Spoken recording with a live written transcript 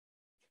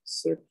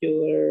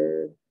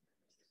circular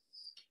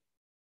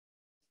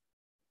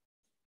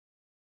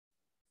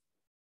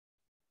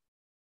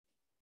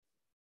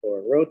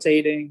or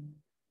rotating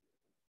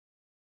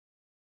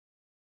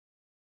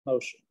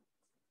motion.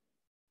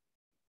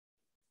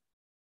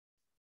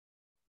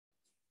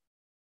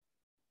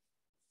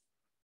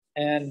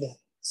 And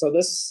so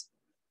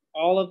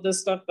all of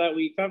this stuff that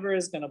we cover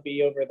is going to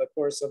be over the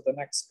course of the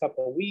next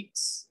couple of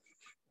weeks.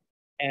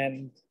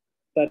 And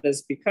that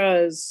is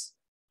because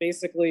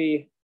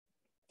basically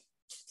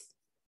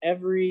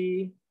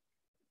every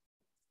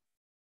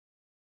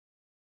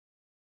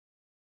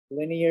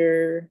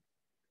linear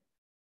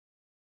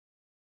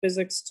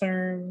physics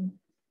term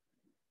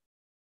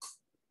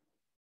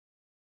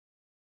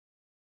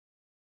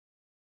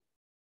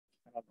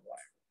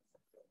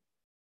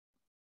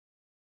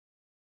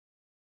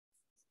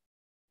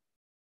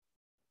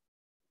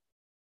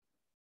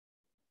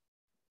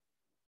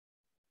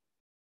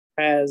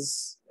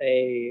has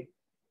a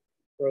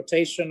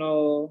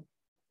rotational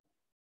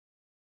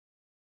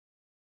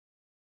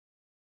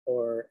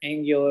or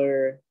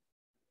angular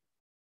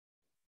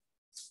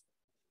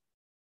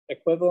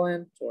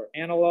equivalent or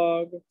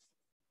analog.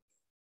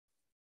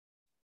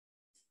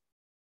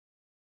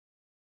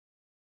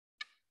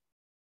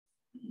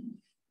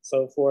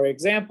 So for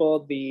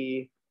example,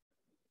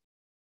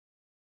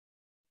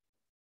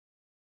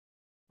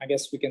 I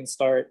guess we can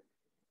start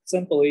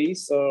simply.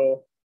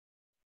 So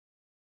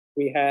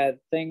we had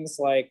things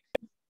like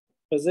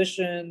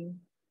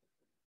position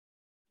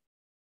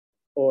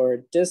or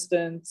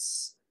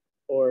distance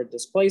or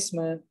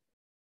displacement.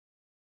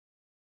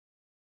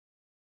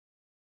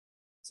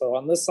 So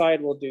on this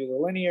side, we'll do the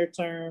linear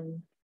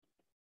term.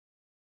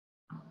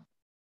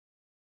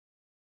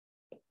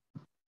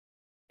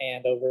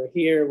 And over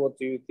here, we'll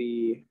do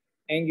the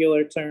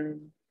angular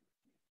term.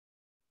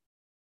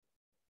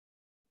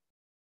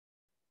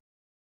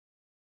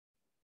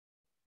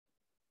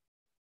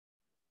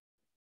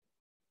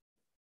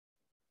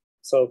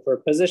 So for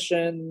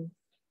position,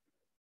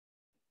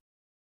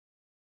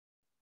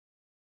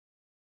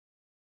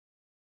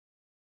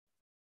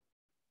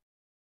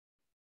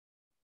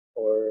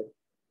 or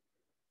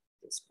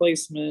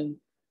displacement,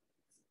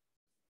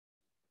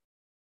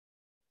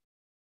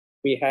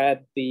 we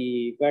had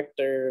the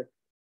vector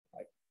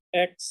like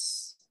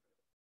X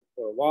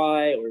or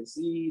Y or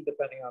Z,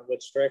 depending on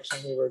which direction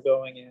we were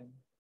going in.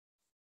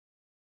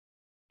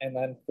 And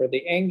then for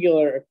the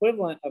angular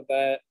equivalent of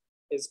that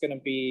is going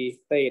to be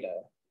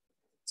theta.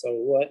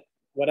 So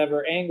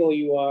whatever angle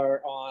you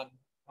are on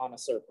a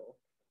circle.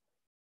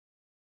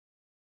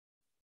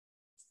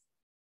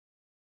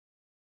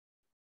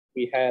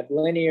 We had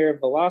linear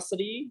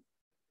velocity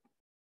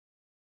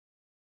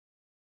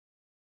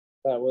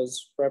that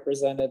was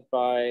represented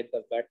by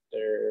the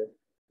vector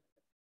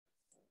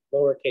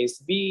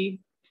lowercase v.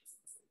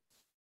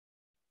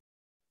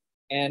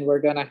 And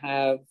we're going to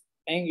have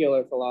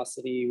angular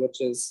velocity,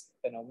 which is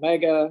an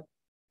omega,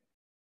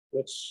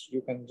 which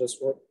you can just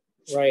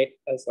write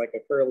as like a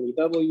curly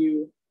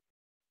W.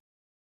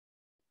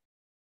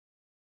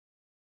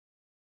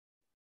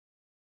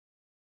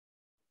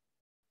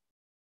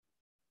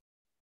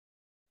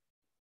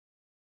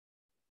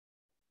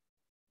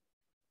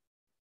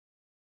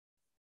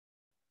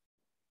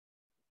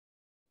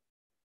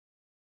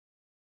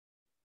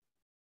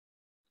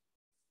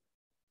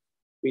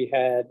 We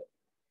had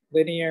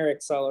linear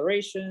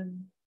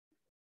acceleration,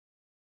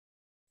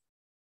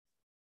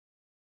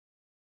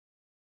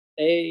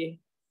 A,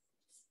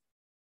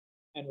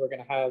 and we're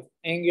going to have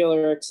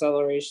angular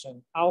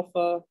acceleration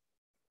alpha.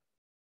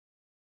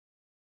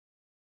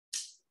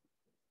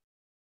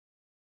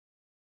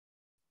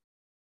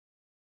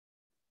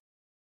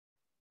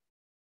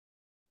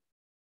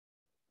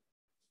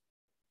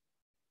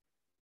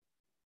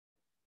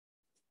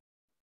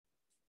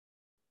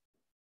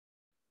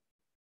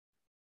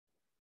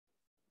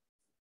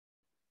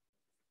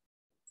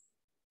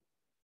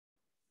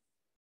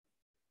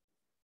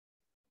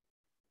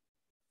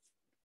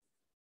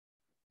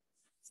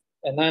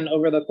 And then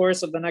over the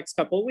course of the next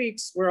couple of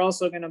weeks, we're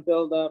also going to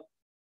build up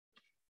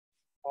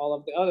all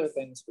of the other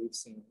things we've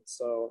seen.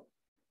 So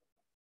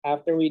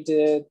after we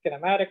did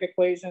kinematic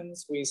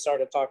equations, we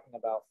started talking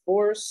about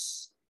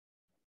force.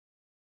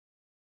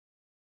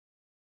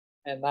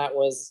 And that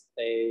was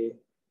a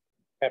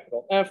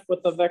capital F with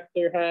a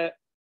vector hat.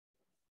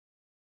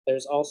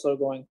 There's also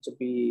going to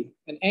be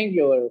an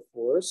angular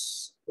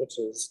force, which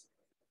is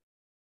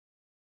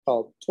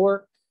called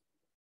torque.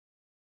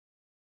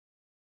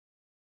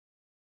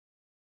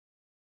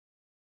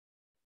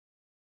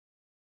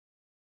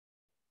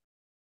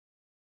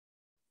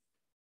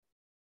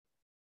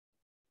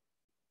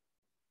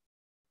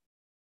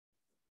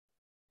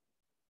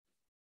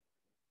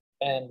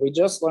 And we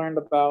just learned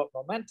about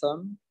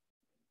momentum,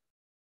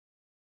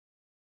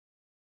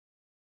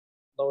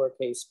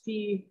 lowercase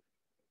p.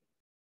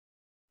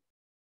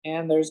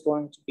 And there's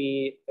going to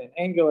be an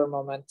angular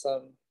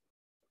momentum,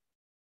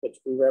 which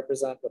we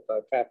represent with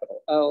a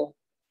capital L.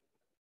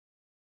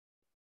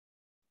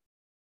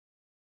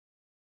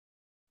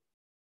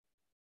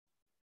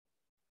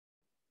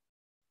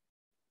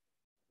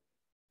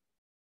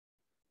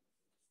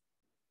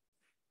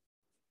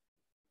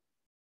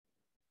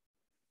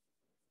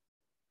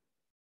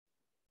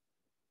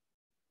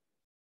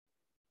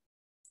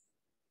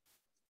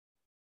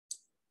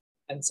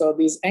 And so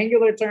these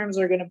angular terms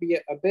are going to be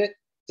a bit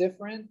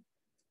different,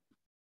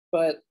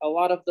 but a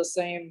lot of the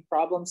same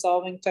problem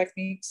solving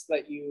techniques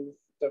that you've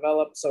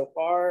developed so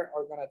far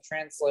are going to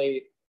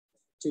translate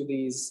to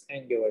these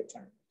angular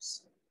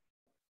terms.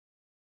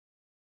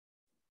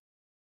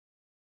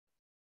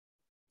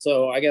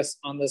 So I guess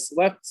on this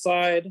left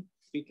side,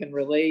 we can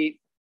relate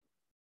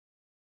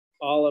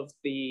all of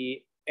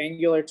the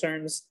angular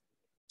terms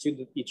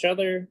to each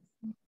other.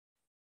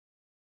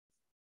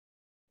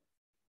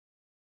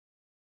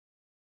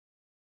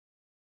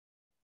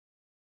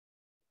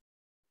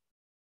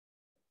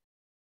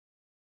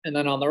 And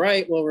then on the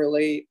right, we'll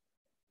relate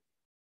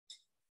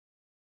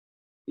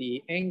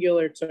the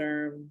angular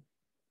term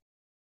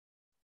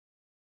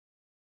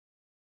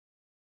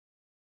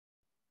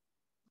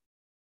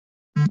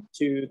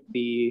to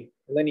the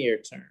linear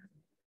term.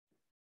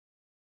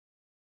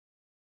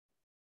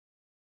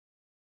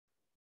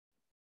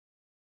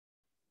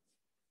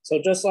 So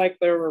just like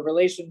there were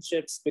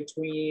relationships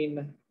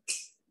between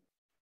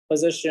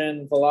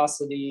position,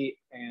 velocity,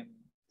 and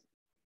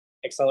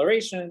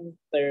acceleration,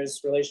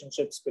 there's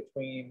relationships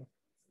between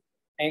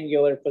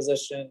angular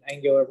position,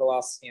 angular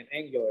velocity, and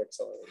angular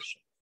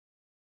acceleration.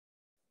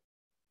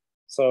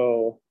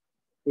 So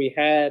we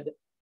had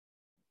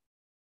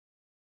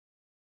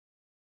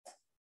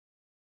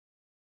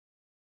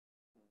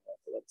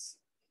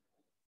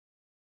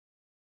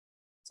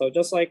so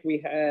just like we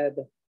had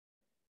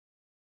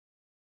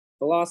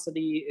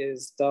velocity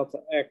is delta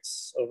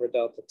x over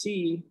delta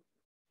t,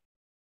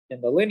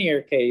 in the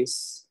linear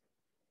case,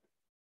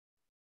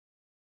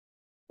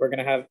 we're going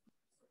to have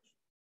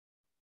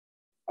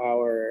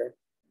our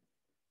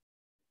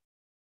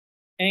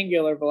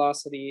angular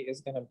velocity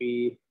is going to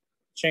be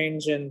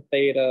change in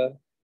theta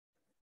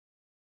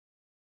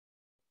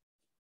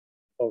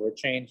over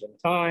change in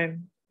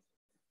time.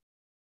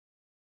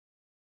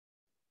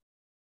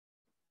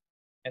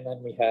 And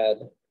then we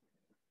had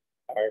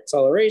our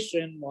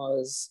acceleration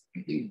was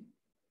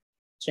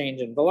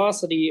change in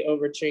velocity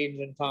over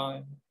change in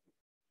time.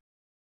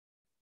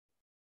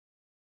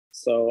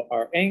 So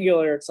our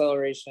angular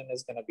acceleration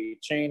is going to be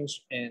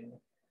change in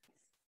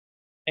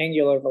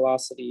angular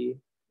velocity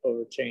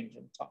over change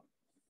in time.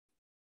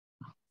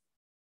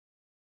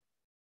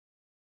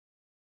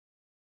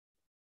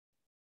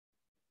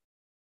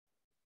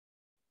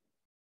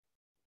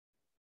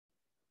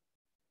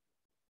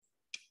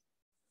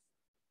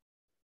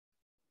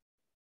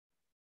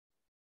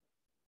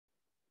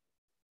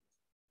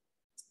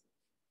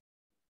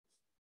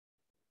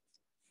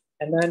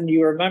 And then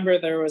you remember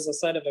there was a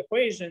set of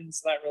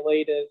equations that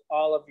related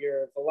all of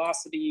your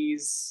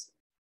velocities,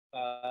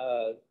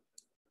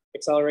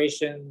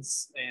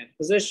 accelerations, and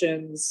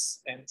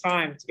positions and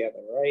time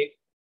together, right?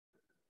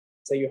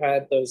 So you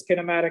had those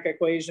kinematic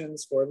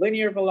equations for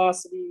linear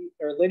velocity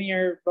or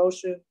linear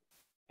motion,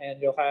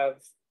 and you'll have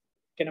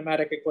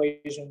kinematic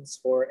equations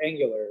for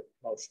angular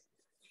motion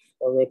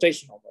or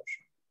rotational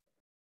motion.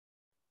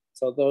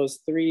 So those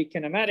three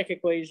kinematic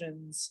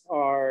equations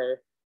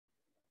are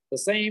the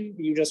same.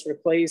 You just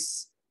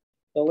replace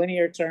the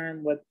linear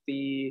term with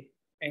the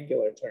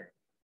angular term.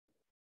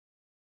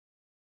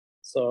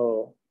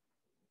 So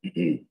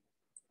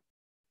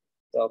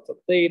delta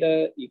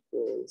theta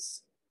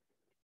equals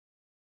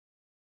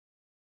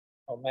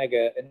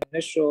omega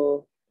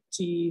initial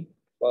t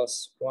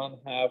plus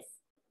 1/2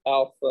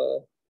 alpha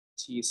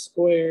t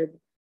squared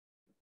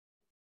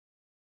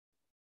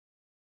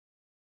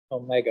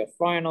omega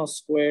final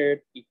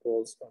squared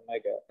equals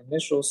omega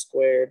initial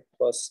squared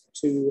plus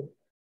 2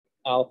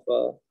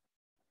 alpha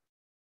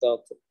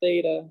delta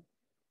theta,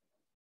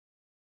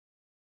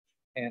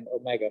 and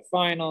omega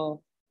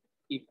final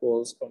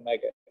equals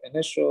omega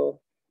initial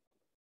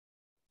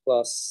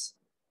plus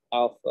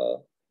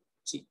alpha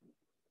t.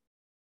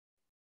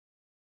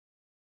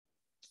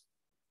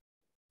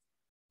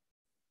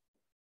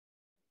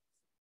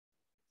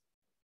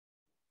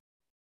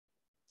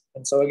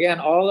 And so again,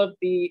 all of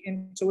the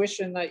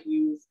intuition that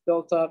you've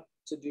built up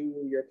to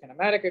do your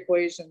kinematic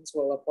equations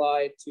will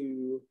apply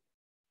to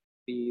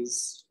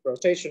these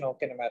rotational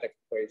kinematic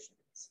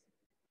equations.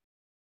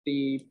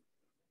 The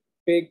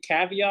big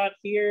caveat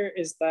here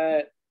is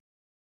that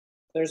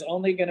there's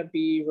only going to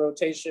be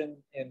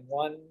rotation in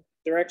one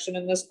direction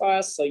in this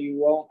class, so you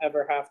won't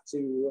ever have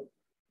to,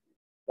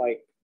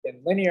 like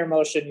in linear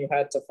motion, you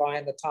had to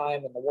find the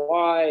time in the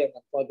y and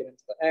then plug it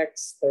into the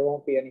x. There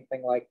won't be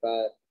anything like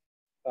that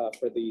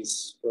for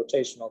these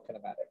rotational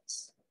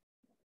kinematics.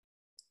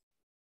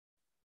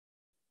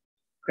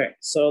 Okay,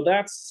 so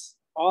that's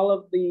all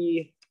of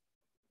the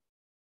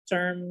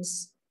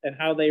terms and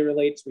how they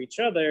relate to each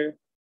other.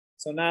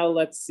 So now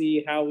let's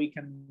see how we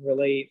can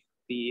relate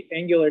the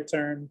angular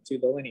term to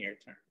the linear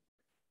term.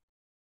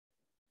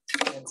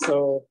 And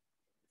so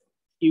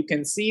you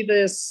can see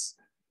this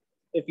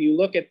if you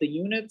look at the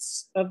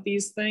units of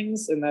these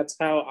things, and that's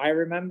how I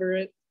remember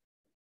it.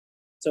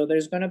 So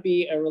there's going to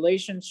be a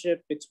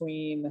relationship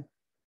between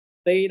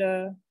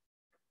theta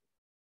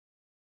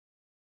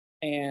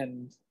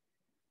and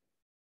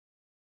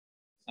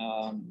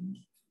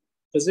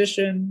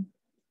position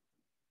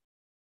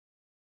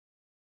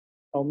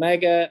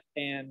omega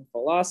and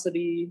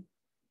velocity,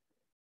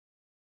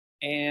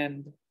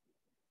 and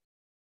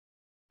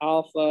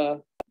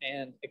alpha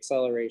and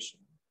acceleration.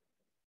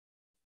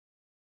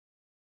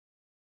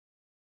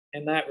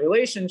 And that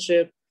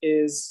relationship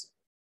is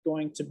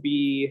going to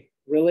be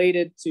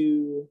related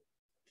to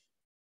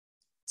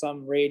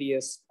some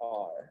radius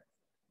r.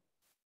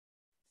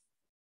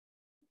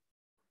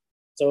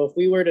 So if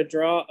we were to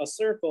draw a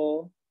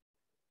circle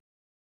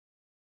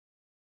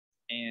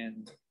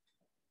and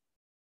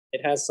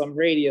it has some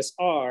radius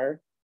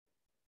r,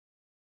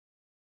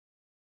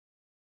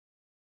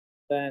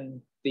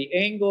 then the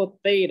angle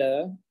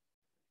theta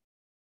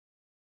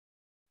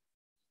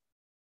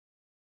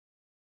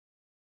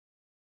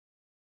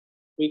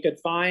we could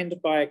find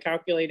by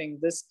calculating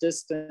this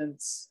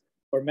distance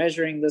or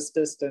measuring this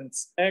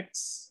distance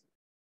x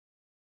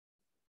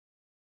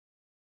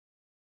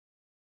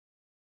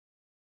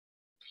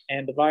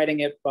and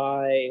dividing it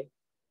by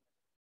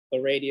the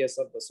radius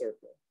of the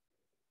circle.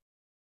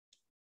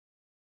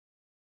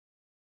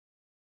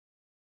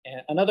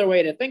 And another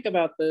way to think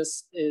about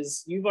this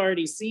is you've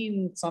already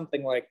seen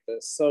something like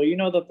this. So you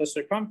know that the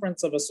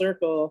circumference of a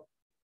circle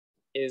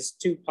is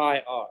 2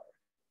 pi r,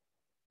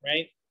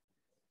 right?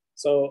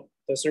 So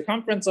the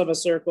circumference of a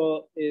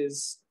circle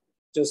is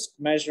just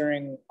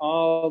measuring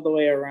all the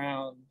way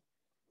around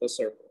the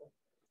circle.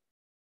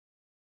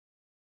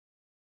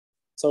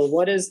 So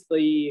what is so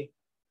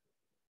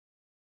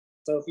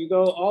if you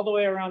go all the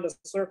way around a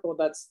circle,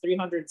 that's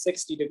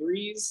 360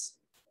 degrees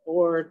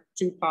or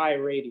 2 pi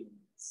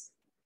radians.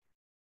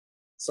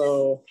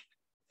 So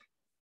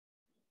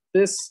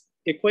this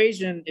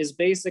equation is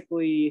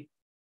basically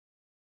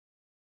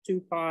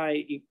 2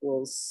 pi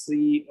equals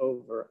c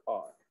over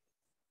r,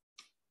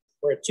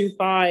 where 2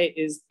 pi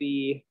is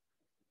the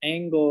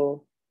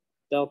angle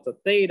delta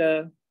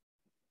theta,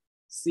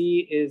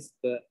 c is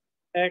the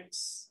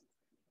x,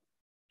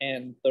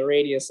 and the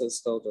radius is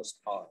still just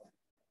r.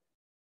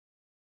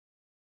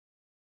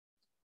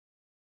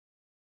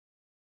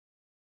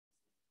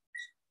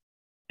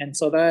 And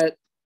so that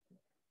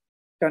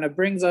kind of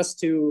brings us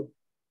to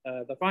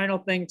the final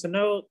thing to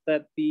note,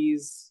 that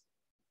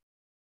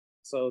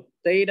so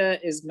theta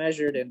is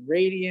measured in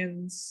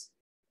radians.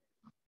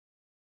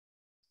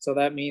 So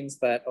that means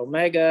that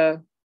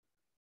omega,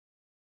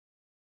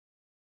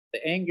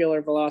 the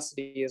angular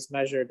velocity, is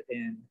measured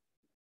in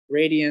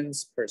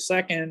radians per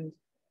second.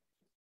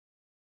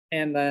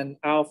 And then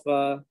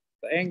alpha,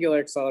 the angular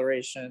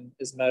acceleration,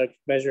 is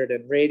measured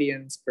in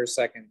radians per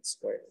second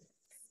squared.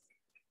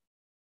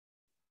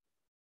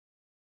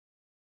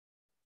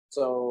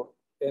 So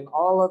in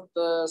all of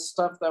the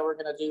stuff that we're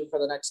going to do for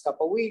the next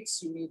couple of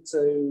weeks, you need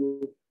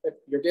to, if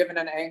you're given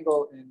an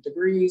angle in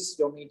degrees,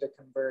 you'll need to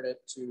convert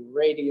it to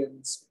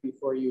radians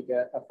before you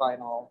get a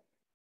final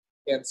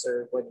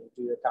answer when you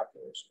do your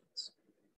calculations.